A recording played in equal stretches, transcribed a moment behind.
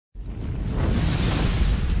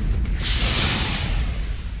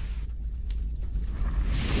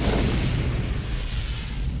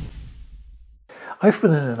I've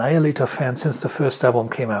been an Annihilator fan since the first album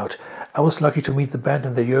came out. I was lucky to meet the band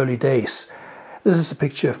in the early days. This is a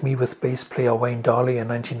picture of me with bass player Wayne Darley in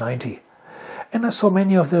 1990. And I saw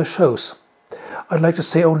many of their shows. I'd like to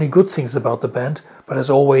say only good things about the band, but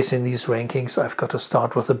as always in these rankings, I've got to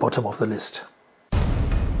start with the bottom of the list.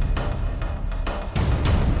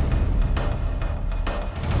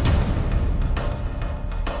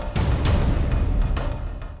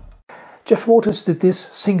 Jeff Waters did this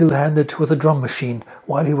single-handed with a drum machine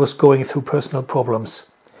while he was going through personal problems.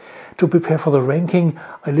 To prepare for the ranking,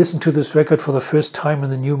 I listened to this record for the first time in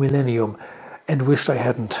the new millennium and wished I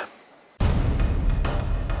hadn't.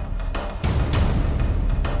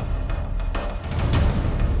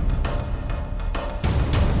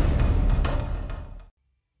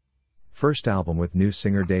 First album with new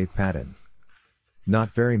singer Dave Patton.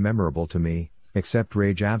 Not very memorable to me, except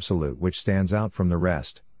Rage Absolute, which stands out from the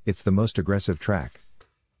rest. It's the most aggressive track.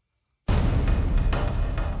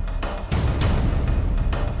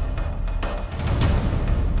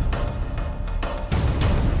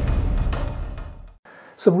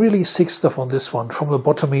 Some really sick stuff on this one, from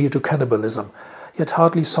lobotomy to cannibalism, yet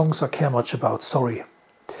hardly songs I care much about, sorry.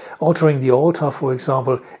 Altering the Altar, for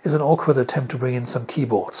example, is an awkward attempt to bring in some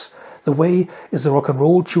keyboards. The Way is a rock and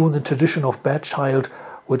roll tune in tradition of Bad Child,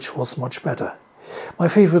 which was much better. My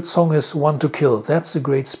favorite song is One to Kill. That's a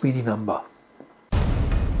great speedy number.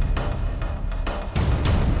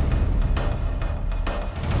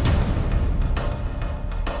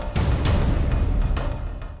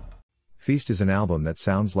 Feast is an album that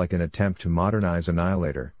sounds like an attempt to modernize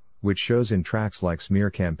Annihilator, which shows in tracks like Smear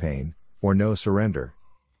Campaign or No Surrender.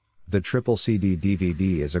 The triple CD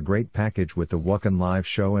DVD is a great package with the Wacken live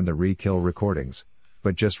show and the Re-Kill recordings,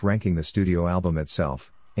 but just ranking the studio album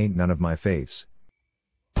itself ain't none of my faves.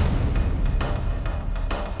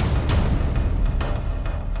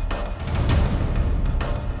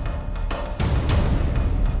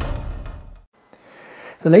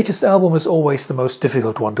 The latest album is always the most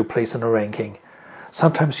difficult one to place in a ranking.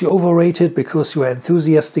 Sometimes you overrate it because you are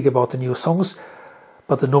enthusiastic about the new songs,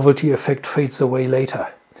 but the novelty effect fades away later.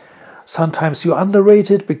 Sometimes you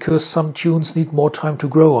underrate it because some tunes need more time to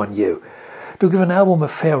grow on you. To give an album a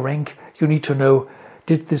fair rank, you need to know,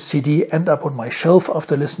 did this CD end up on my shelf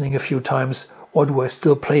after listening a few times, or do I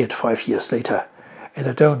still play it 5 years later? And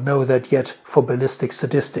I don't know that yet for Ballistic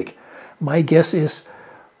Sadistic. My guess is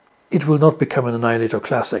it will not become an Annihilator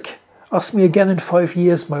classic. Ask me again in 5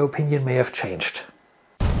 years, my opinion may have changed.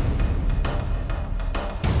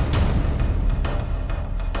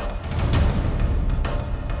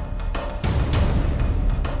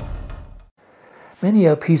 Many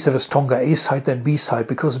LPs have a stronger A-side than B-side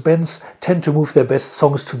because bands tend to move their best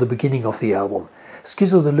songs to the beginning of the album.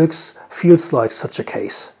 Schizo Deluxe feels like such a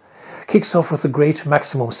case. Kicks off with the great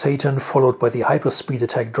Maximum Satan, followed by the Hyperspeed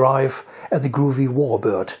Attack Drive and the groovy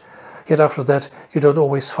Warbird. Yet after that, you don't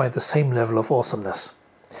always find the same level of awesomeness.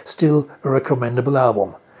 Still a recommendable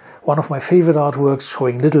album. One of my favorite artworks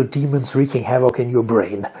showing little demons wreaking havoc in your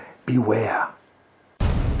brain. Beware.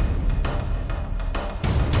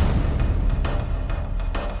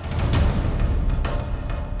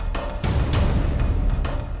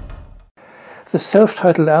 The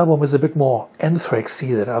self-titled album is a bit more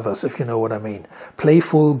Anthraxy than others, if you know what I mean.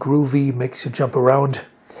 Playful, groovy, makes you jump around.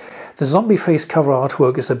 The zombie face cover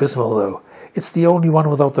artwork is abysmal though. It's the only one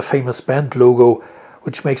without the famous band logo,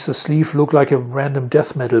 which makes the sleeve look like a random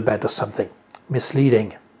death metal band or something.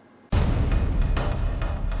 Misleading.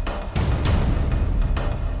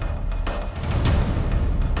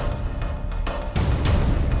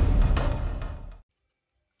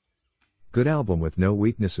 Good album with no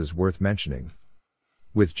weaknesses worth mentioning.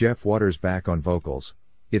 With Jeff Waters back on vocals,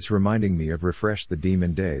 it's reminding me of Refresh the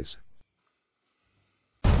Demon days.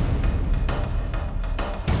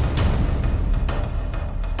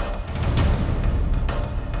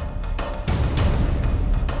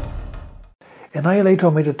 Annihilator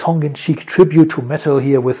made a tongue-in-cheek tribute to metal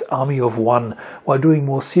here with Army of One, while doing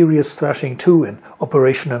more serious thrashing too in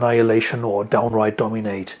Operation Annihilation or Downright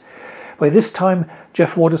Dominate. By this time,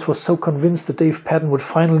 Jeff Waters was so convinced that Dave Patton would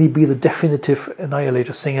finally be the definitive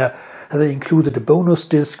Annihilator singer that they included a bonus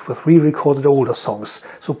disc with re-recorded older songs,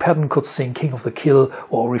 so Patton could sing King of the Kill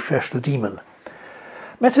or Refresh the Demon.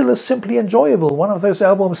 Metal is simply enjoyable, one of those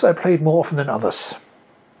albums I played more often than others.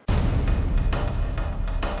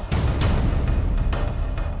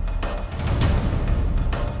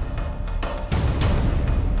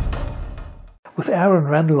 With Aaron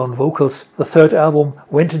Randall on vocals, the third album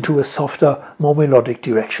went into a softer, more melodic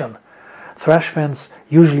direction. Thrash fans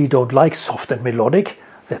usually don't like soft and melodic,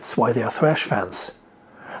 that's why they are thrash fans.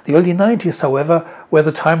 The early 90s, however, were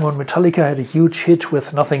the time when Metallica had a huge hit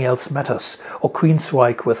with Nothing Else Matters, or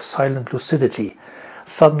Queensryche with Silent Lucidity.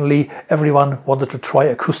 Suddenly, everyone wanted to try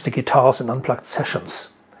acoustic guitars in unplugged sessions.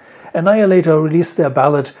 Annihilator released their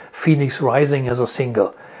ballad Phoenix Rising as a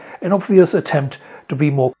single, an obvious attempt to be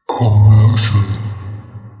more commercial.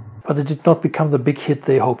 But it did not become the big hit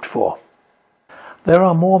they hoped for. There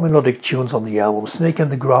are more melodic tunes on the album, Snake in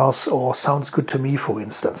the Grass or Sounds Good to Me for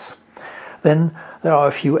instance. Then there are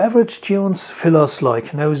a few average tunes, fillers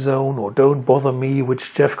like No Zone or Don't Bother Me,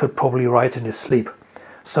 which Jeff could probably write in his sleep.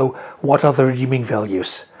 So what are the redeeming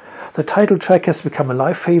values? The title track has become a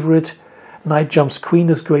live favorite, Night Jump's Queen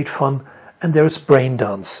is great fun, and there is Brain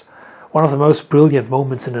Dance, one of the most brilliant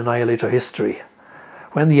moments in Annihilator history.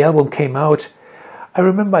 When the album came out, I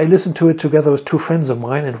remember I listened to it together with two friends of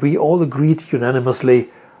mine and we all agreed unanimously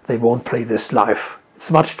they won't play this live. It's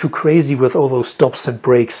much too crazy with all those stops and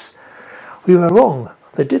breaks. We were wrong,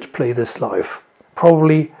 they did play this live.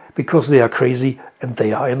 Probably because they are crazy and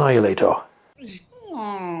they are Annihilator.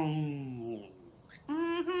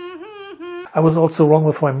 I was also wrong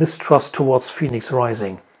with my mistrust towards Phoenix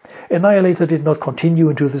Rising. Annihilator did not continue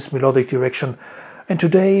into this melodic direction, and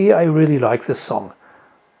today I really like this song.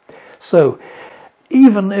 So,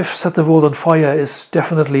 even if Set the World on Fire is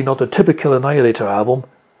definitely not a typical Annihilator album,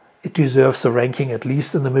 it deserves a ranking at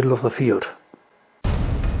least in the middle of the field.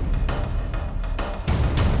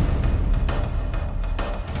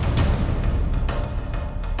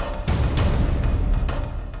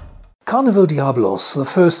 Carnival Diablos, the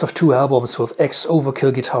first of two albums with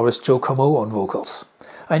ex-Overkill guitarist Joe Comeau on vocals.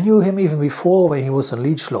 I knew him even before when he was in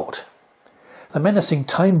Leech Lord. The menacing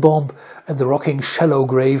Time Bomb and the rocking Shallow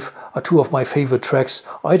Grave are two of my favorite tracks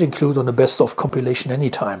I'd include on a best-of compilation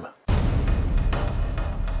anytime.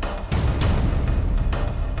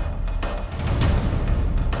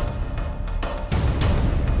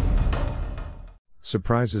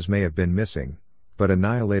 Surprises may have been missing, but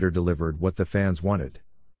Annihilator delivered what the fans wanted.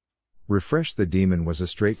 Refresh the Demon was a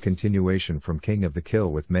straight continuation from King of the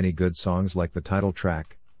Kill with many good songs like the title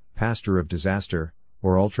track, Pastor of Disaster,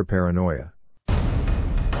 or Ultra Paranoia.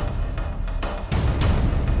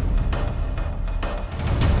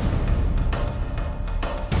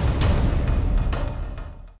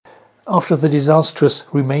 After the disastrous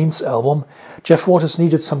Remains album, Jeff Waters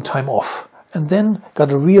needed some time off, and then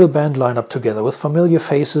got a real band lineup together with familiar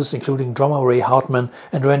faces including drummer Ray Hartman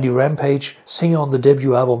and Randy Rampage, singer on the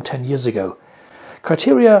debut album 10 years ago.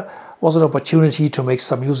 Criteria was an opportunity to make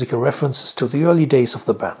some musical references to the early days of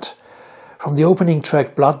the band. From the opening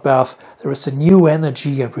track Bloodbath, there is a new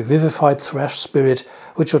energy and revivified thrash spirit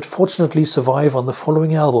which would fortunately survive on the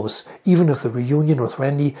following albums, even if the reunion with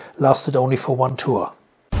Randy lasted only for one tour.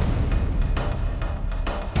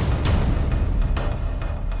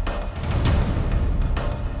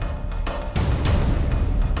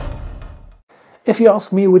 If you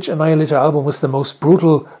ask me which Annihilator album is the most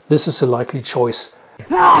brutal, this is a likely choice.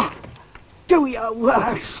 Do your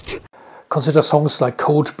worst! Consider songs like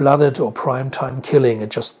Cold-Blooded or Primetime Killing, it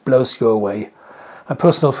just blows you away. My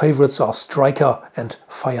personal favorites are Striker and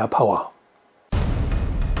Firepower.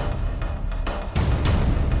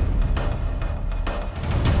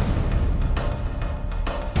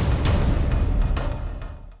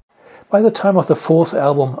 By the time of the fourth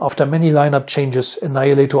album, after many lineup changes,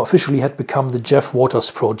 Annihilator officially had become the Jeff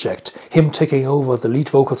Waters project, him taking over the lead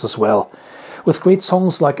vocals as well. With great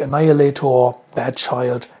songs like Annihilator, Bad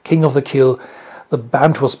Child, King of the Kill, the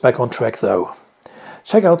band was back on track though.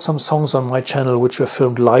 Check out some songs on my channel which were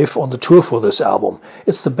filmed live on the tour for this album.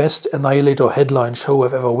 It's the best Annihilator headline show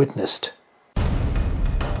I've ever witnessed.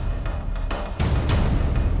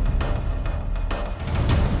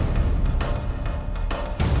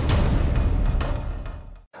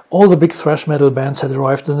 All the big thrash metal bands had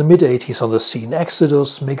arrived in the mid-80s on the scene: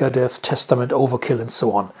 Exodus, Megadeth, Testament, Overkill and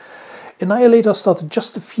so on. Annihilator started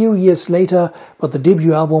just a few years later, but the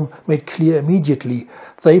debut album made clear immediately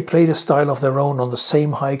they played a style of their own on the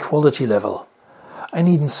same high quality level. I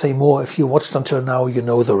needn't say more, if you watched until now you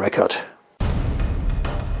know the record.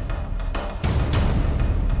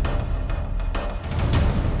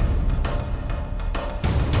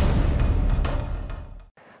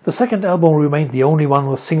 The second album remained the only one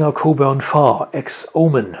with singer Coburn Farr,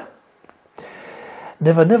 ex-Omen.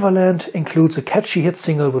 Never Neverland includes a catchy hit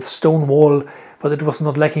single with Stonewall, but it was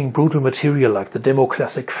not lacking brutal material like the demo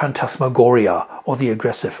classic Phantasmagoria or the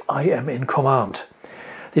aggressive I Am in Command.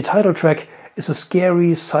 The title track is a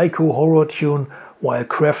scary psycho horror tune, while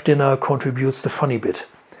Craft Dinner contributes the funny bit.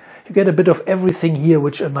 You get a bit of everything here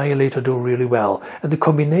which Annihilator do really well, and the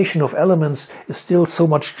combination of elements is still so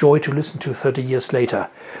much joy to listen to 30 years later.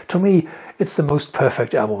 To me, it's the most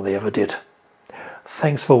perfect album they ever did.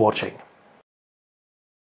 Thanks for watching.